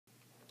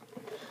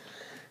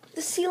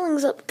The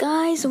ceiling's up,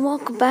 guys, and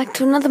welcome back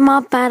to another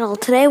mob battle.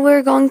 Today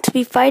we're going to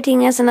be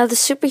fighting as another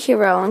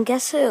superhero, and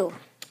guess who?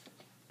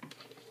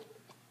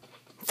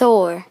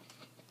 Thor.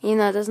 Even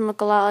though it doesn't look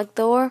a lot like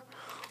Thor,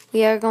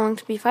 we are going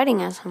to be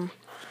fighting as him.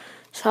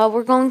 So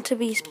we're going to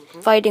be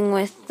fighting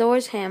with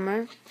Thor's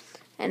hammer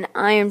and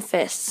iron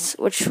fists,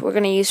 which we're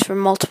going to use for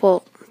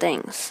multiple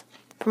things,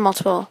 for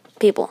multiple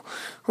people.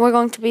 And we're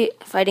going to be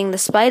fighting the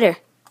spider.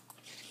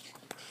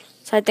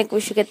 So I think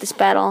we should get this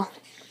battle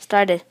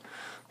started.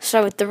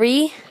 Start with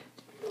 3.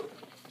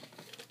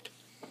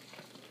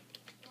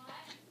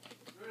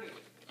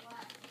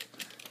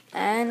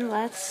 And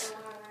let's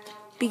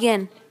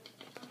begin.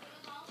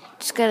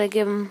 Just gotta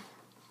give him.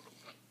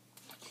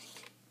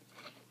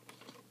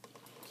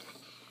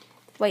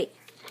 Wait.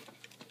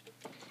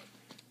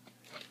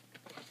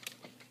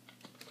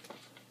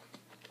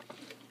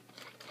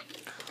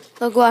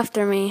 They'll go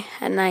after me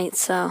at night,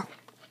 so.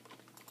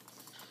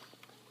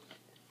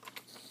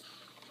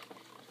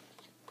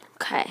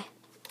 Okay.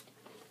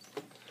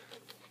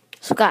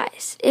 So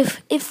guys,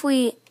 if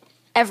we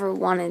ever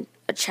wanted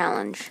a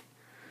challenge,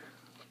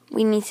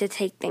 we need to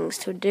take things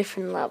to a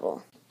different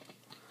level.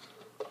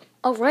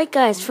 Alright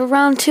guys, for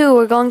round 2,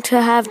 we're going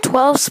to have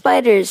 12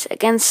 spiders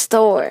against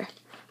Thor.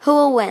 Who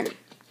will win?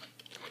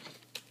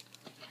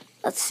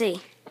 Let's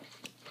see.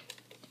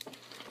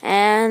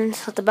 And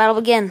let the battle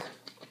begin.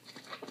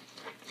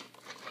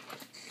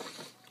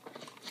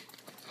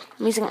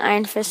 I'm using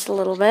Iron Fist a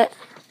little bit.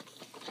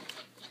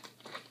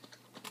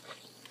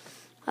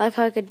 I like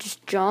how I could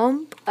just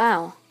jump.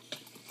 Ow.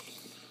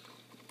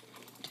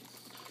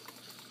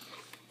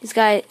 These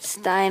guys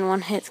die in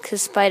one hit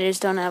because spiders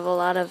don't have a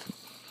lot of...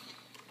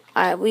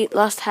 Alright, we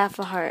lost half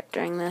a heart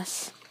during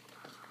this.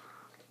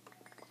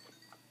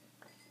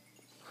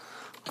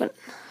 I'm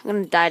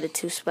gonna die to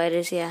 2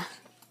 spiders, yeah.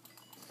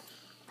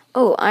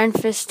 Oh, Iron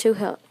Fist 2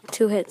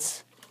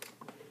 hits.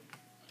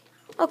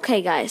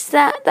 Okay, guys,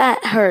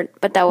 that hurt,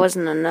 but that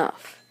wasn't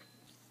enough.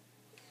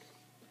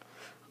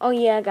 Oh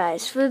yeah,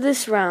 guys, for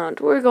this round,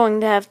 we're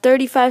going to have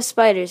 35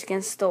 spiders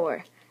against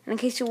Thor. And in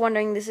case you're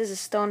wondering, this is a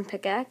stone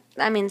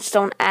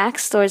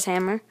axe, Thor's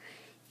hammer.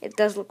 It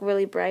does look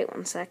really bright.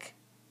 One sec.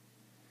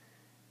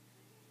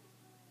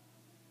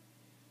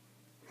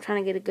 I'm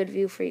trying to get a good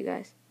view for you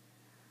guys.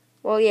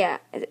 Well, yeah,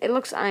 it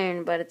looks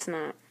iron, but it's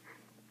not.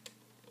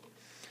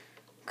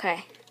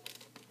 Okay.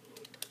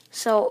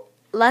 So,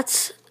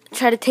 let's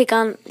try to take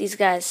on these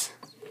guys.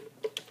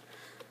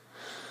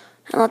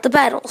 And let the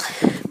battle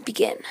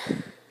begin.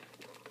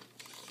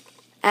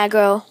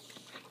 Aggro.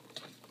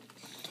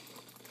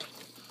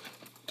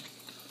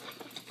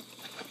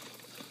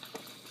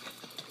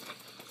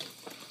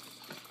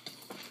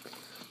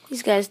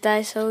 These guys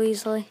die so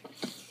easily.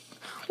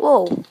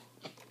 Whoa.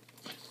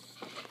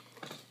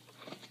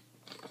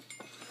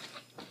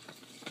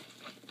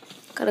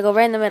 Gotta go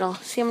right in the middle.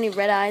 See how many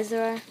red eyes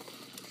there are?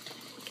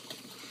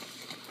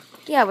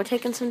 Yeah, we're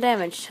taking some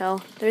damage, so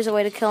there's a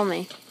way to kill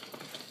me.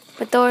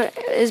 But Thor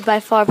is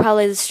by far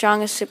probably the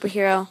strongest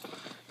superhero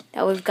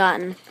that we've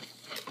gotten.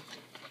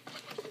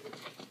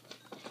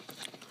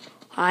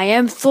 I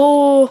am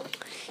Thor.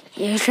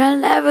 You shall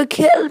never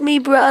kill me,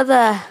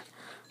 brother.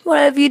 What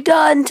have you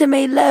done to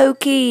me,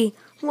 Loki?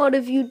 What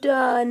have you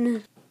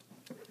done?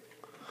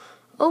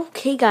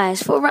 Okay,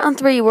 guys, for round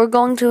 3, we're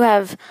going to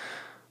have...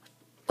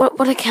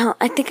 What I count?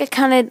 I think I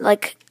counted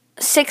like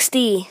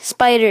 60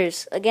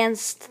 spiders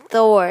against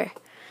Thor.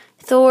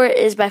 Thor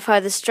is by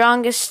far the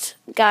strongest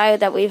guy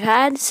that we've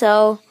had,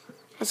 so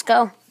let's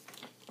go.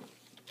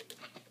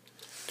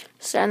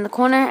 Stand in the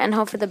corner and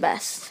hope for the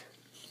best.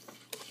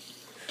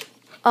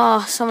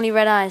 Oh, so many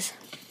red eyes.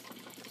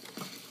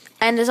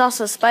 And there's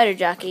also a spider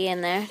jockey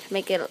in there to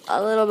make it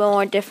a little bit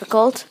more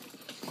difficult.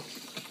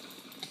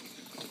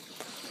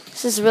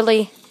 This is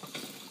really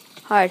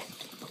hard.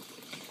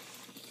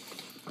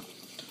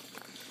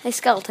 Hey,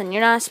 skeleton,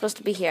 you're not supposed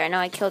to be here. I know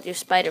I killed your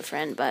spider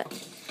friend, but...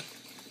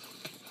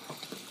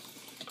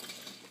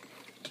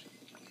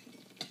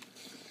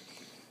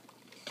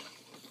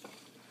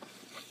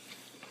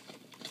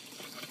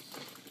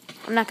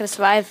 I'm not gonna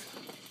survive.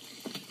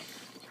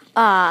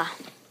 Ah.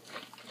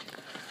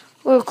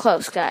 We were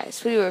close,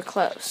 guys. We were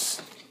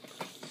close.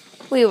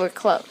 We were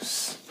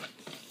close.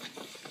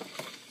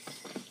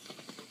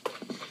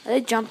 Are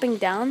they jumping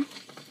down?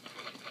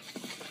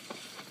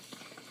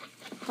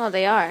 Oh,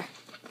 they are.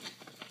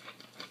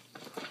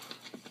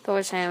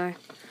 Thor's hammer.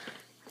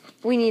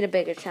 We need a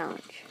bigger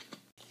challenge.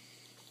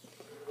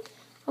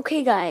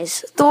 Okay,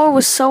 guys. Thor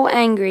was so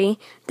angry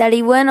that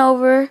he went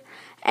over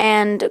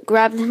and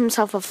grabbed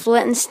himself a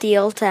flint and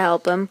steel to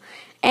help him,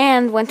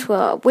 and went to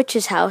a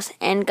witch's house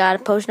and got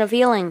a potion of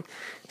healing.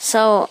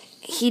 So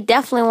he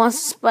definitely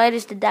wants the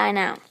spiders to die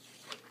now.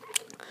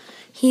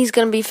 He's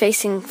going to be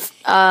facing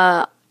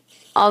all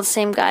the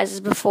same guys as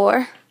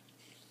before.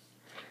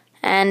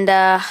 And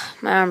my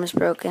arm is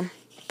broken.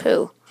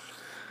 Pooh.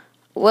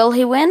 Will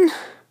he win?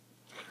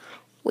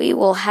 We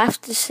will have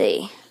to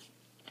see.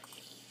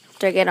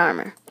 After I get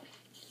armor.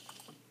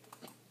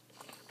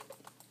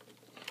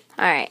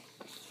 Alright.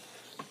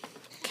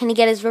 Can he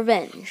get his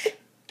revenge?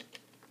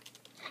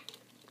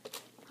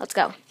 Let's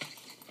go.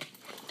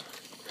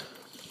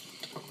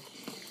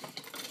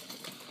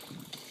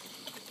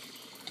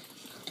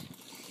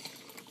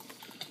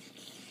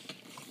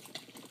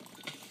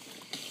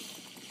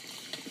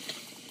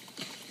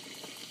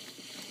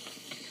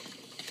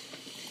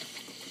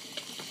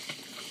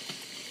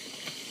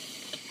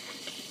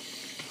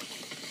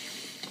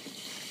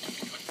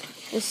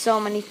 There's so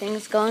many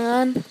things going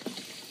on.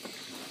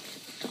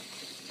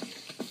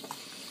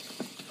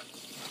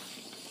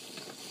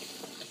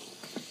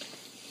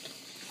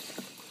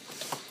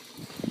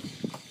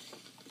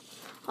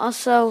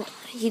 Also,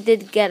 he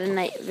did get a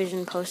night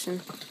vision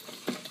potion.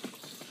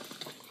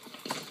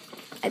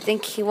 I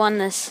think he won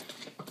this.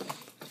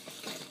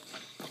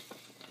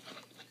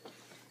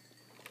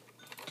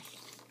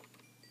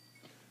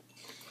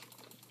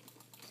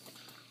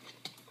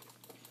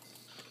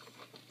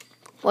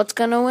 What's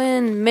gonna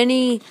win?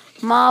 Mini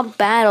mob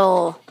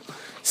battle.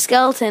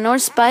 Skeleton or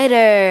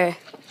spider?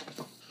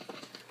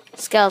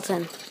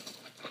 Skeleton.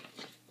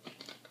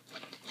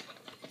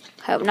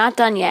 Hope not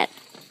done yet.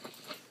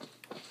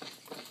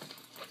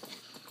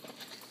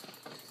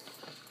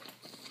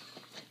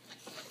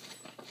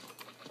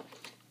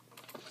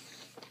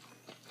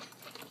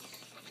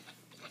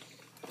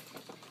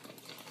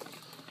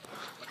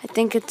 I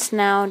think it's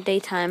now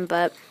daytime,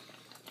 but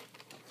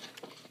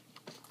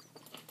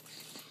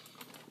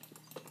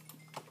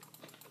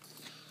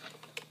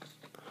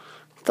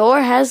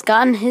Thor has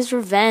gotten his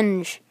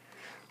revenge.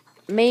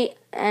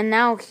 And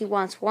now he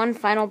wants one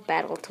final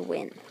battle to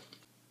win.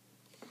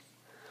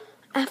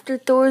 After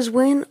Thor's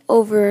win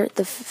over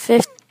the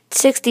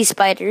 60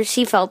 spiders,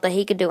 he felt that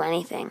he could do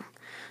anything.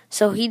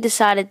 So he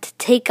decided to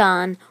take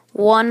on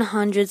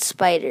 100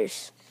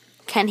 spiders.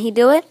 Can he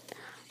do it?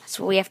 That's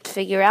what we have to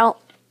figure out.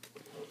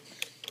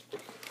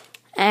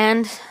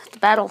 And the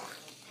battle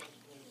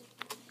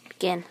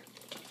begin.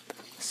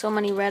 So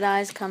many red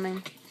eyes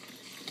coming.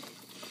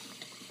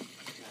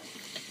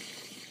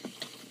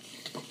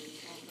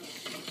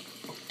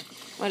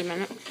 Wait a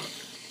minute.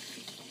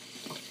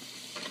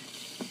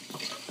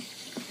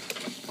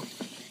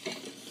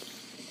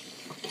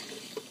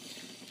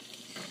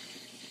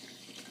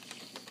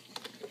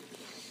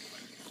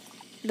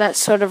 That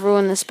sort of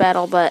ruined this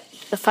battle, but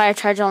the fire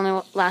charge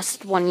only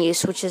lasted one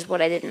use, which is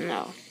what I didn't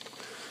know.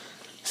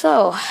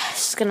 So,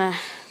 just gonna,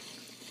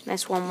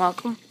 nice warm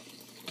welcome.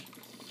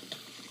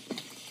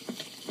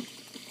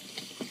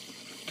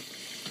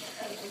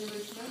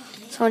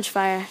 So much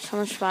fire, so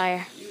much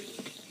fire.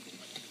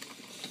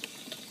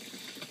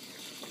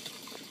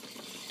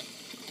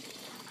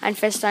 Iron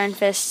Fist, Iron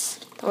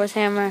Fist, Thor's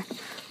hammer,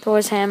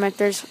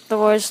 there's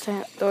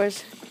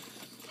Thor's.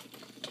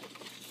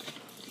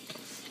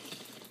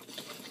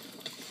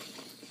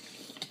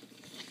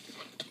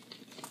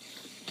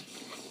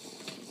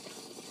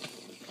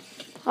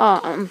 Oh,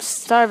 I'm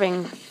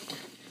starving.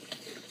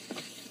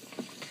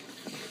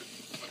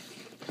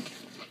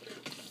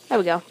 There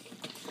we go.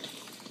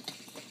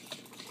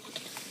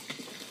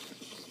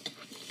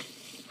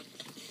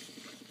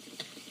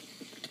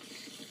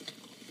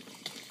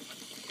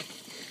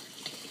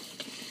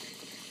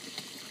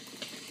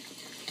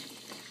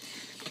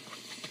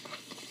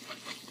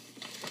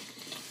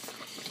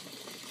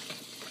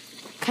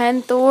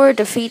 Can Thor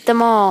defeat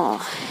them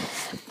all?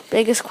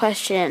 Biggest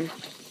question.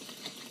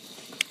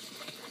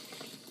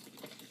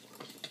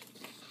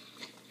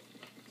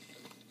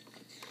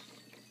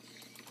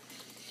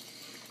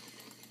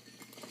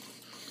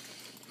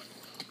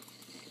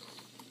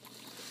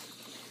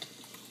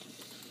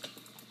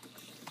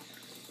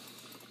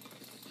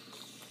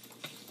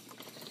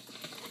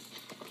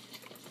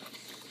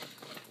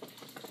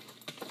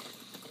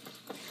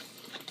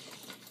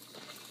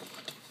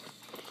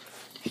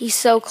 He's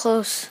so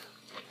close.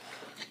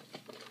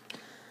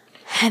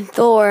 And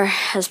Thor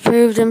has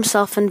proved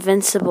himself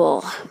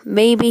invincible.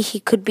 Maybe he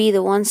could be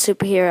the one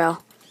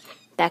superhero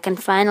that can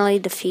finally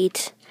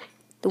defeat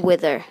the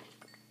Wither.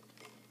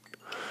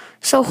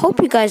 So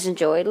hope you guys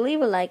enjoyed.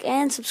 Leave a like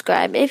and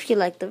subscribe if you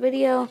liked the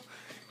video.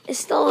 It's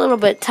still a little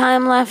bit of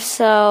time left,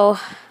 so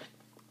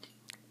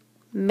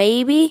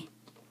maybe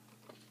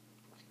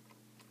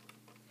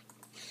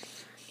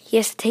he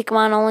has to take him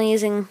on only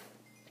using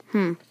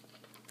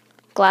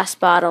glass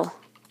bottle.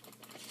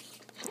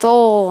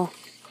 Thor.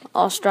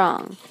 All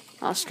strong.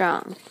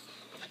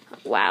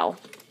 Wow.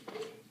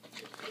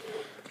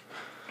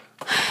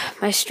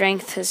 My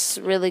strength is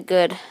really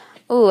good.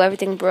 Ooh,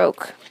 everything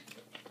broke.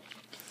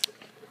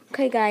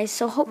 Okay, guys,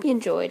 so hope you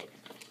enjoyed.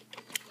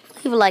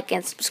 Leave a like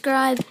and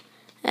subscribe.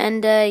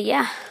 And,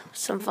 yeah,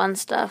 some fun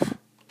stuff.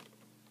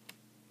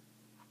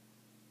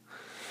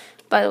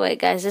 By the way,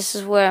 guys, this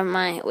is where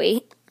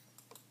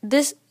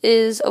this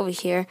is over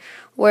here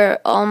where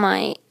all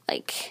my,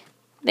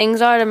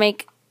 things are to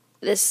make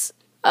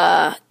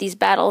these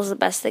battles the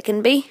best they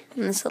can be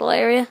in this little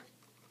area.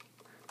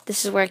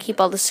 This is where I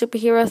keep all the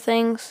superhero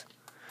things.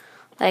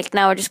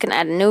 Now we're just going to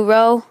add a new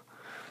row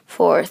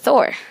for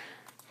Thor.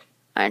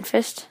 Iron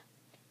Fist.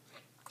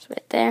 It's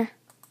right there.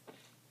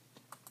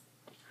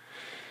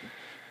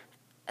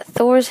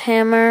 Thor's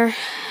hammer.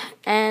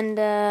 And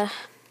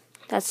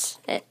that's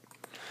it.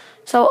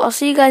 So I'll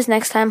see you guys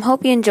next time.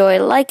 Hope you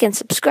enjoy. Like and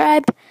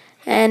subscribe.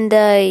 And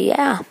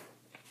yeah.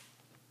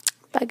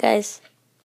 Bye, guys.